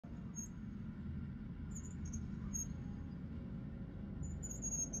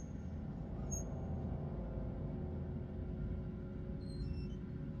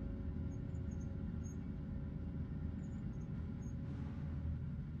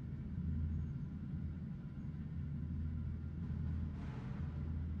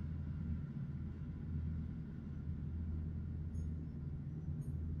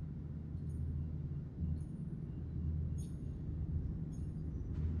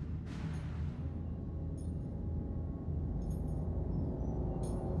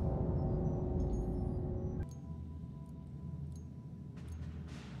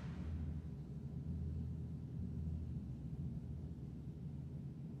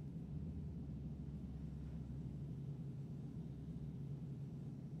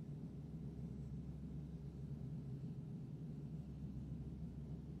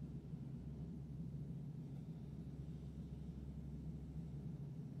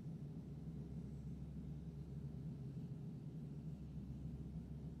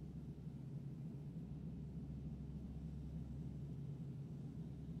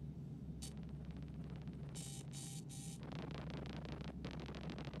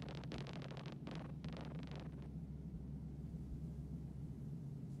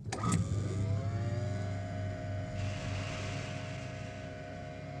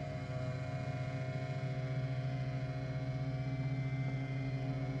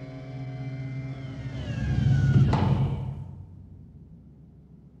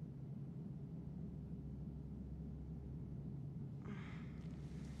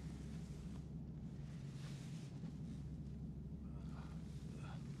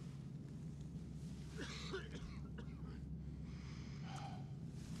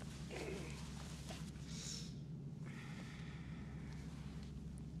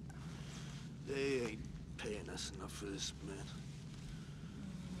That's enough for this man.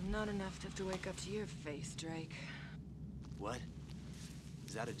 Not enough to have to wake up to your face, Drake. What?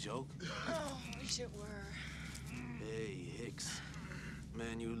 Is that a joke? Oh, wish it were. Hey, Hicks.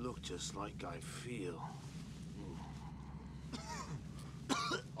 Man, you look just like I feel.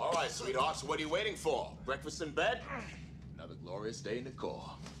 All right, sweethearts, what are you waiting for? Breakfast in bed? Another glorious day in the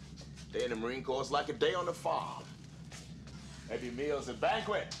Corps. Day in the Marine Corps is like a day on the farm. Every meal's a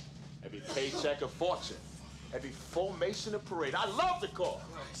banquet. Every paycheck a fortune. Every formation a parade. I love the Corps.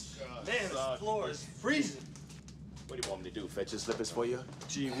 Man, this floor is freezing. What do you want me to do, fetch your slippers for you?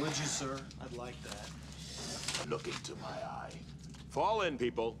 Gee, would you, sir? I'd like that. Look into my eye. Fall in,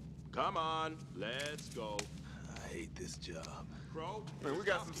 people. Come on, let's go. I hate this job. Crow, Man, we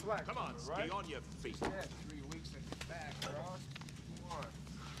got some slack. come on, right? stay on your feet. Yeah, 3 weeks at your back, Ross. Come on.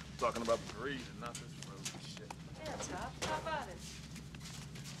 Talking about the greed and not this frozen shit. Yeah, Top. How about it?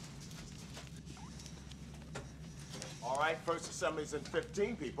 All right, first assembly's in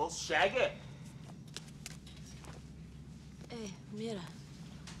 15, people. Shag it. Hey, mira.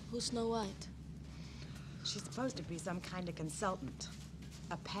 Who's Snow White? She's supposed to be some kind of consultant.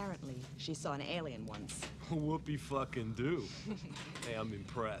 Apparently, she saw an alien once. Whoopie fucking do. Hey, I'm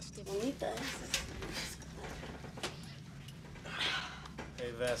impressed.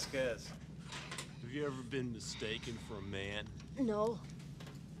 Hey, Vasquez. Have you ever been mistaken for a man? No.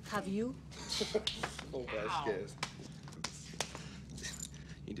 Have you? Oh, Vasquez.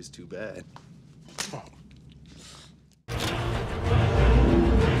 Ain't just too bad.